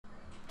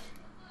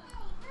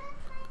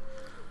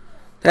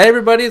Hey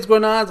everybody, what's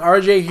going on? It's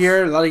RJ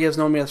here. A lot of you guys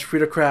know me as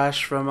Frida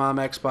Crash from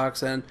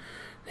Xbox, and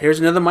here's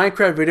another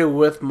Minecraft video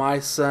with my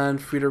son,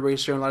 Frida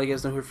Racer. And a lot of you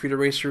guys know who Frida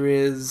Racer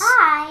is.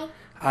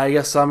 Hi. You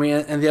guys saw me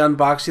in the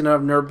unboxing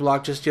of Nerd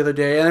Block just the other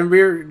day, and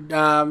we're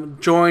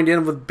joined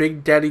in with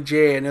Big Daddy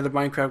J, another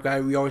Minecraft guy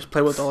we always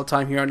play with all the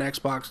time here on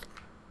Xbox.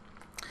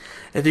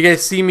 If you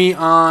guys see me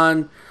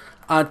on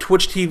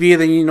Twitch TV,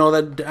 then you know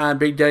that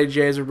Big Daddy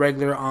J is a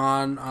regular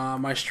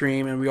on my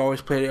stream, and we always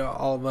play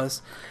all of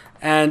us.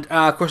 And,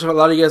 of course, if a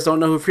lot of you guys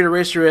don't know who Frida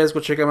Racer is, go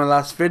check out my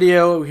last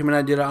video. Him and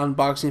I did an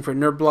unboxing for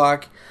Nerd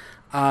Block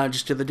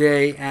just the other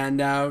day. And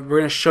we're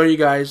going to show you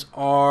guys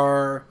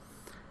our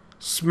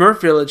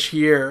Smurf village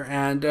here.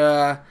 And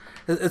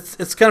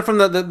it's kind of from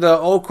the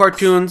old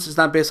cartoons. It's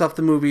not based off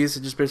the movies.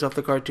 It's just based off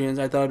the cartoons.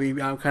 I thought it would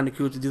be kind of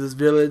cool to do this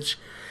village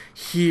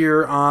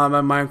here on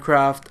my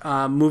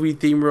Minecraft movie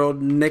theme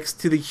world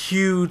next to the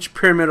huge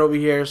pyramid over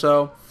here.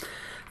 So...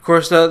 of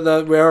course,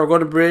 we're going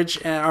to bridge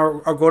and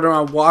our going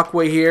on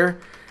walkway here,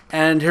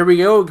 and here we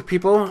go,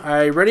 people.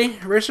 Are you ready,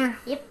 Racer?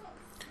 Yep.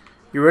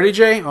 You ready,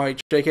 Jay? Oh,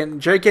 Jay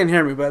can't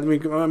hear me, but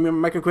let me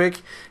make it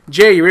quick.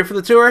 Jay, you ready for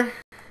the tour?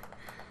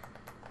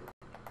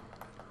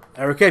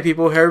 Okay,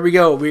 people, here we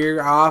go.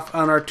 We're off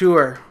on our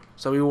tour.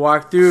 So we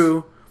walk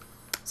through.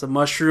 It's a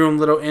mushroom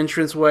little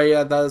entranceway.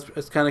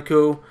 It's kind of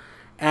cool,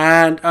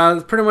 and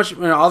pretty much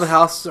all the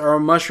houses are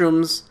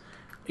mushrooms.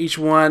 Each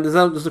one,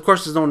 of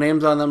course, there's no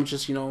names on them.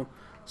 Just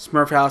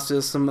Smurf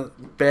houses, some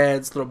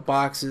beds, little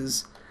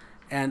boxes,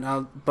 and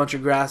a bunch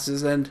of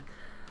grasses. And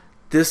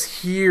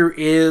this here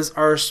is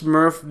our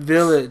Smurf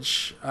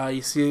village.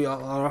 You see a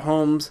lot of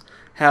homes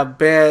have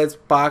beds,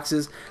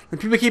 boxes.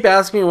 And people keep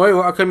asking me, wait,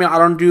 how come I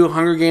don't do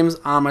Hunger Games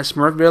on my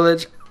Smurf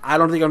village? I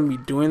don't think I'm going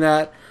to be doing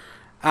that.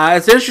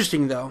 It's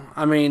interesting, though.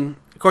 I mean,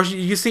 of course,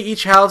 you see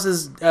each house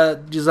is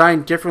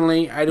designed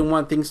differently. I didn't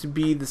want things to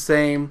be the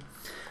same.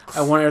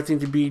 I want everything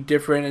to be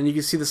different. And you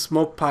can see the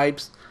smoke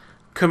pipes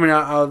coming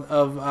out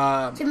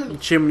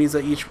of chimneys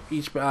at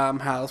each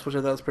house, which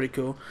I thought was pretty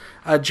cool.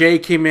 Jay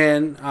came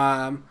in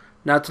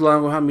not too long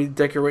ago, helped me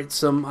decorate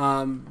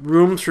some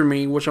rooms for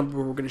me, which we're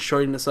going to show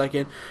you in a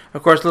second.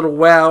 Of course, little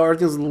wow,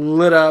 everything's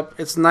lit up.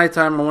 It's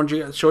nighttime. I want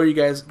to show you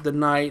guys the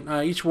night.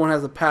 Each one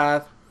has a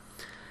path.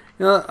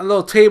 A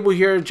little table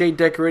here. Jay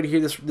decorated here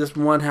this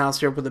one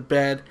house here with a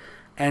bed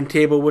and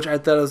table, which I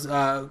thought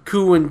was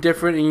cool and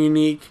different and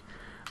unique.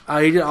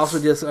 He also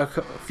did a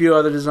few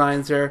other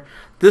designs there.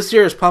 This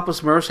here is Papa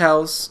Smurf's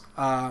house.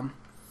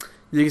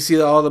 You can see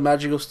all the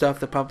magical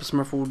stuff that Papa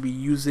Smurf will be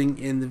using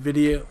in the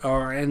video,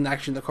 or in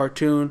actually the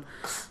cartoon,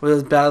 with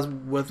his battles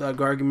with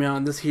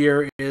Gargamel. This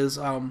here is,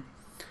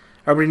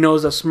 everybody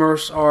knows that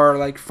Smurfs are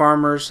like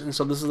farmers, and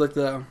so this is like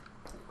the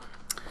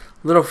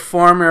little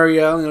farm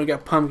area. We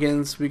got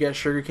pumpkins, we got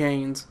sugar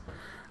canes.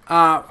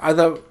 I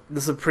thought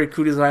this is a pretty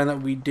cool design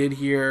that we did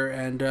here,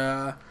 and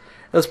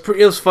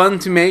it was fun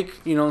to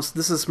make.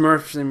 This is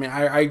Smurfs. I mean,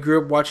 I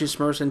grew up watching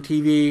Smurfs on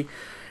TV,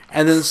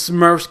 and then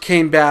Smurfs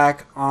came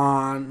back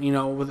on,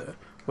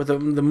 with the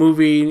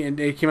movie, and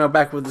it came out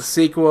back with the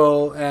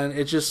sequel, and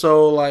it's just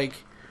so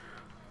like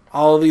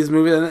all of these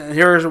movies. And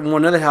here's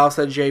one other house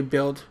that Jay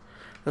built.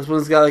 This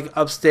one's got like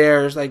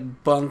upstairs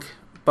like bunk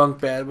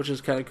bed, which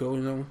is kind of cool.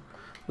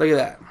 Look at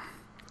that.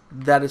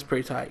 That is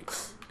pretty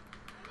tight.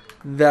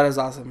 That is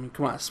awesome.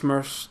 Come on,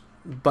 Smurfs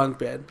bunk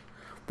bed.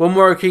 What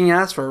more can you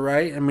ask for,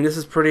 right? I mean, this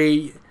is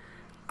pretty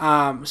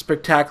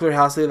spectacular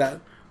house. Look at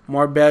that.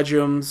 More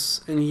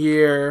bedrooms in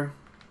here.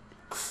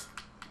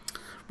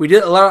 I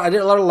did a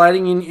lot of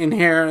lighting in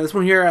here. This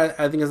one here,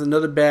 I think, is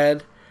another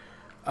bed.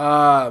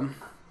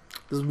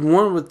 There's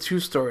one with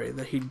 2-story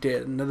that he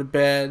did. Another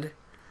bed.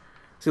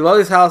 See, a lot of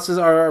these houses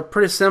are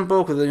pretty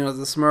simple because the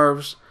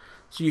Smurfs.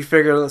 So you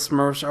figure the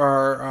Smurfs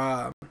are.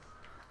 I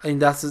think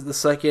that's the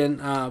second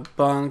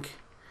bunk,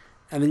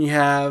 and then you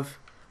have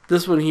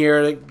this one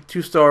here, like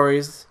 2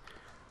 stories.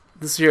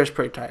 This here is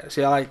pretty tight.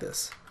 See, I like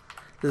this.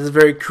 This is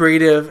very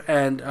creative,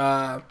 and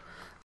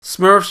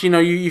Smurfs,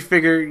 you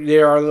figure they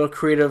are a little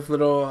creative,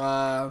 little,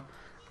 I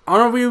don't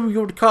know what you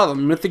would call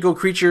them, mythical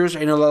creatures.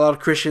 I know a lot of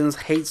Christians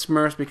hate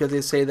Smurfs because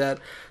they say that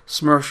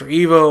Smurfs are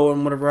evil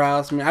and whatever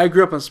else. I mean, I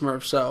grew up on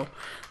Smurfs, so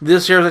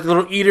this here is like a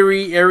little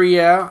eatery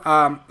area.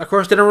 Of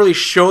course, they don't really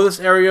show this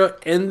area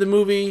in the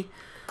movie.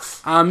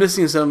 I'm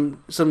missing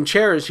some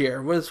chairs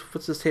here. What's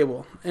this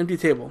table? Empty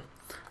table.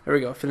 There we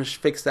go.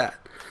 Fix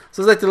that.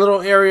 So it's like the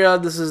little area.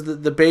 This is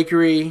the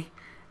bakery,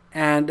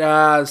 and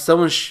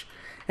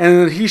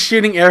and he's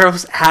shooting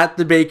arrows at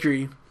the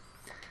bakery.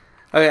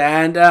 Okay,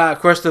 and of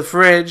course the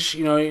fridge.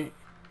 It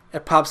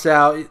pops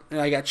out. And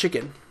I got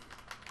chicken.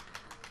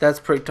 That's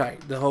pretty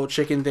tight. The whole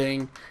chicken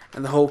thing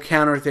and the whole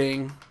counter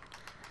thing.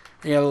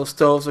 And you got little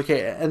stoves.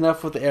 Okay,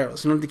 enough with the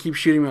arrows. You don't have to keep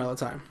shooting me all the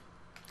time.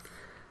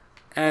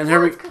 And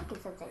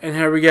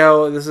here we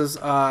go. This is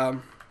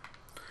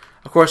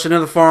of course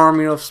another farm.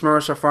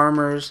 Smurfs are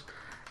farmers,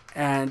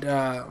 and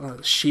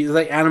sheep. There's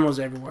like animals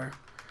everywhere.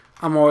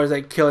 I'm always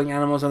like killing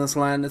animals on this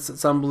land.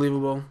 It's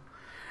unbelievable.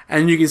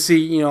 And you can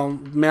see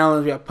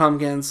melons. We got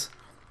pumpkins,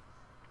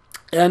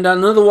 and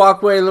another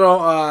walkway, little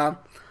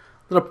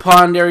little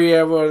pond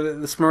area where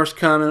the Smurfs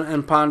come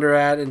and ponder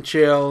at and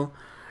chill.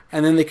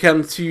 And then they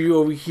come to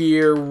over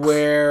here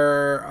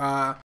where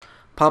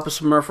Papa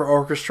Smurf or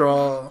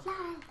Orchestra,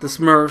 the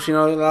Smurfs, a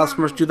lot of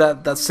Smurfs do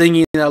that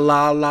singing, that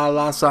la la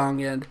la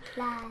song, and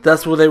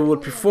that's what they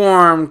would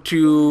perform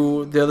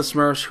to the other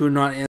Smurfs who are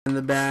not in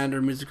the band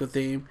or musical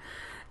theme.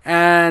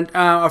 And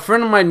a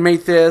friend of mine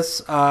made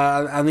this.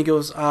 I think it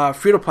was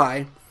Frito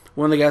Pie,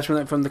 one of the guys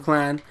from the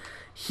clan.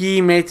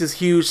 He made this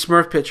huge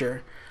Smurf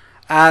picture.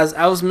 As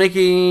I was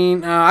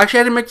making,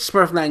 actually I didn't make the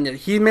Smurf line yet.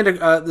 He made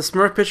the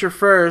Smurf picture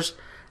first,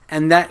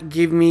 and that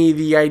gave me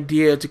the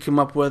idea to come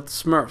up with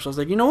Smurfs. So I was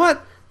like, you know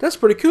what? That's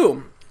pretty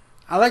cool.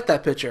 I like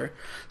that picture.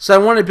 So I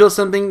want to build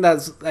something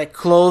that's like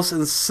close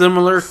and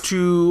similar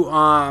to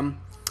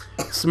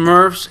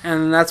Smurfs,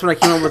 and that's when I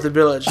came up with the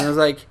village. And I was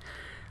like,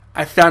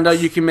 I found out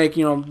you can make,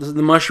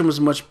 the mushrooms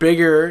much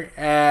bigger,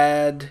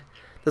 and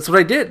that's what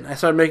I did. I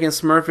started making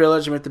Smurf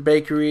Village. I made the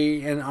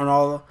bakery, and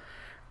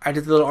I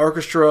did the little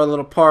orchestra, a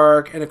little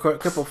park, and a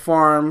couple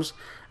farms.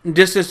 In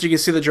distance, you can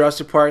see the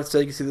Jurassic Park, so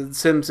you can see the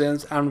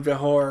Simpsons, Amityville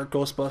Horror,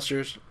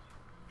 Ghostbusters,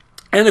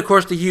 and of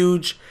course the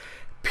huge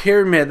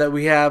pyramid that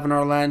we have in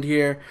our land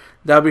here.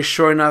 That'll be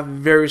showing up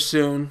very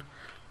soon.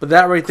 But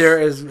that right there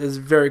is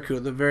very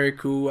cool. The very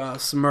cool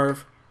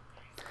Smurf.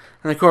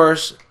 And of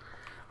course,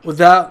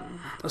 without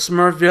a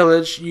Smurf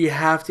village, you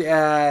have to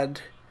add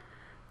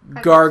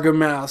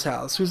Gargamel's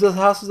house. Whose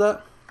house is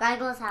that?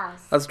 Gargamel's house.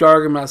 That's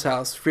Gargamel's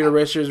house. Frito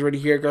Racer is already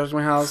here at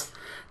Gargamel's house.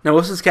 Now,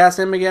 what's his cast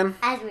name again?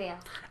 Azrael.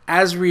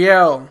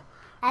 Azrael.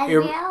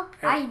 Azrael?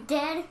 Are you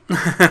dead?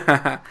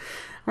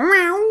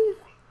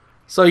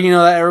 So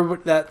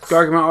that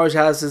Gargamel always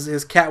has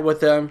his cat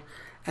with him,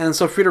 and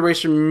so Frito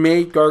Racer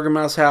made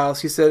Gargamel's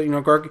house. He said,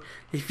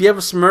 if you have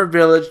a Smurf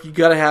village, you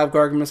gotta have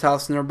Gargamel's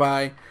house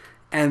nearby,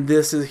 and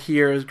this is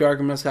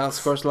Gargamel's house.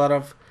 Of course, a lot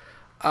of,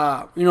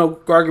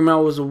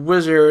 Gargamel was a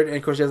wizard, and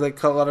of course he has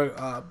a lot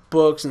of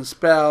books and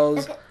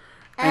spells,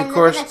 and of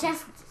course,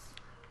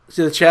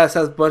 the chest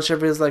has a bunch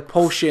of his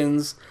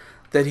potions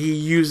that he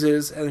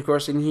uses, and of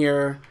course in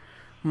here,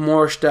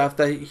 more stuff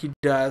that he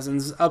does, and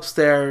this is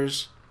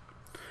upstairs.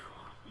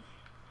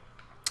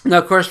 Now,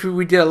 of course,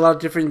 we did a lot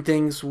of different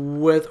things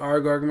with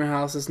our Gargamel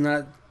house. It's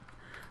not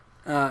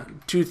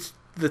to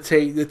the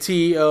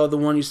T of the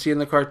one you see in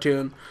the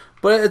cartoon,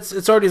 but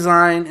it's our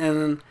design,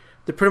 and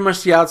pretty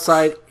much the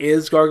outside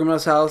is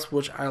Gargamel's house,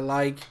 which I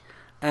like.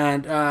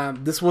 And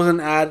this wasn't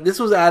added. This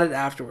was added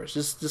afterwards.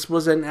 This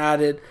wasn't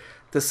added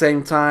the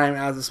same time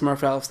as the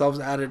Smurf house. That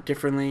was added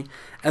differently.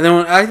 And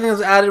then I think it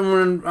was added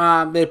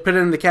when they put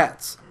in the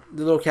cats,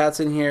 the little cats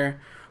in here,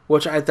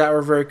 which I thought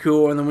were very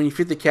cool. And then when you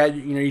feed the cat,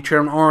 you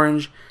turn him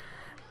orange,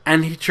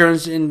 and he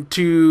turns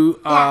into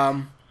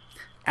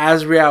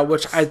Azrael,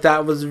 which I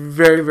thought was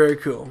very, very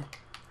cool.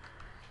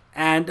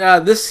 And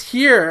this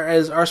here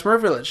is our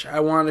Smurf village. I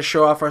wanted to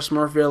show off our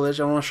Smurf village.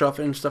 I want to show off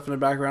any stuff in the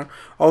background.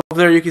 Over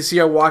there you can see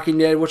our Walking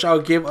Dead, which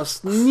I'll give a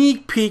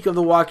sneak peek of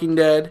the Walking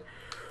Dead.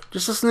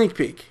 Just a sneak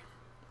peek.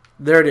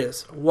 There it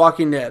is.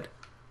 Walking Dead.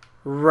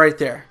 Right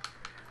there.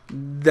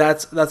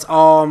 That's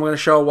all I'm going to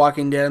show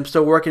Walking Dead. I'm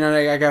still working on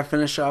it. I got to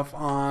finish off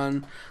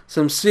on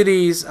some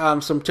cities,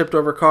 some tipped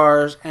over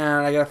cars,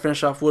 and I got to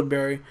finish off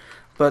Woodbury.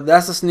 But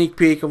that's a sneak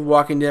peek of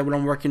Walking Dead, what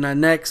I'm working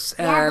on next.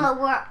 And but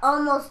we're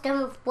almost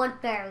done with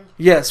Woodbury.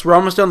 Yes, we're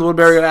almost done with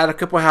Woodbury. We'll add a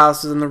couple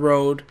houses in the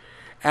road.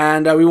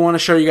 And we want to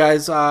show you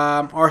guys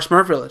our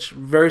Smurf village.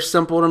 Very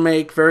simple to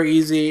make, very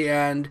easy,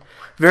 and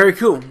very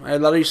cool. A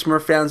lot of you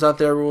Smurf fans out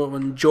there will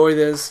enjoy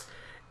this.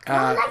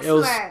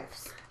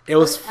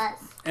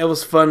 It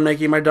was fun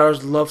making. My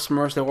daughters love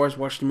Smurfs. They always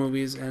watch the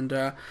movies, and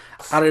I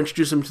had to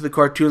introduce them to the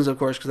cartoons, of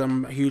course, because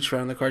I'm a huge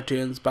fan of the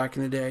cartoons back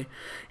in the day. I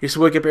used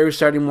to wake up every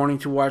Saturday morning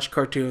to watch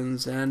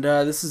cartoons, and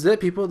this is it,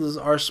 people. This is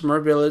our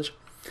Smurf village.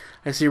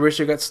 I see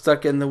Richard got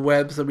stuck in the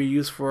webs that we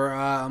use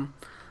for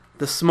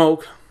the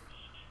smoke.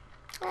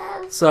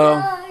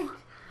 So,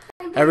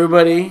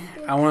 everybody,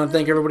 I want to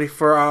thank everybody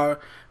for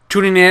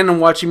tuning in and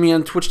watching me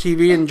on Twitch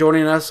TV and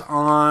joining us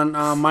on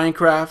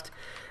Minecraft.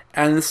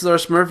 And this is our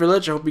Smurf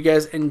village. I hope you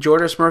guys enjoyed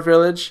our Smurf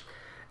village.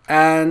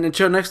 And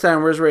until next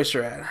time, where's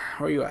Racer at?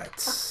 Where are you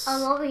at?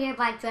 I'm over here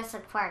by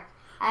Jurassic Park.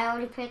 I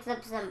already picked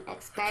up some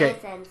experience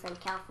and some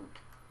cow food.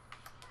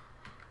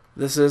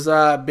 This is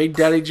Big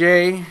Daddy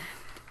J.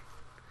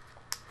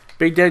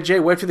 Big Daddy J,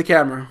 wave to the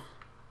camera.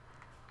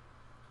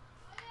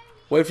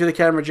 Wave to the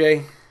camera,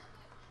 Jay.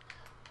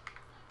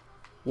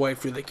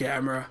 Wave to the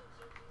camera.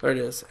 There it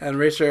is. And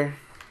Racer.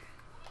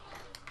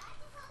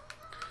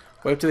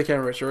 Wave to the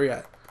camera, Racer. Where you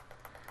at?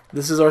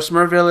 This is our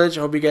Smurf village.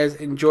 I hope you guys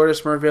enjoyed our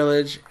Smurf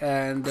village.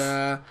 And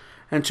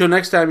until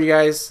next time, you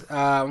guys,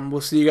 we'll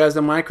see you guys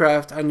on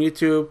Minecraft on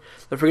YouTube.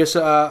 Don't forget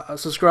to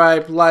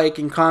subscribe, like,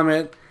 and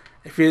comment.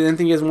 If you have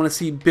anything you guys want to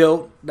see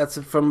built that's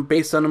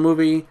based on a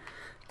movie,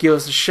 give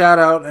us a shout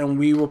out, and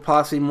we will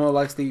possibly more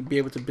likely be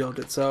able to build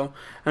it. So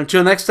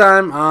until next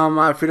time, I'm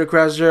Frito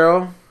Crash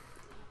Zero.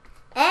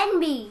 And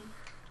me.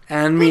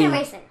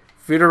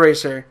 Frito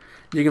Racer.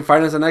 You can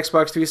find us on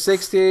Xbox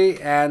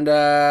 360 and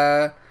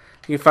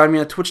You can find me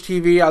on Twitch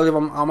TV. I'll leave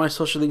all my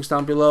social links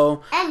down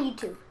below. And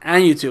YouTube.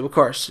 And YouTube, of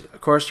course.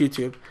 Of course,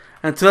 YouTube.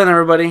 Until then,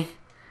 everybody,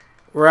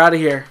 we're out of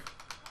here.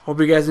 Hope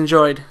you guys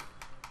enjoyed.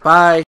 Bye.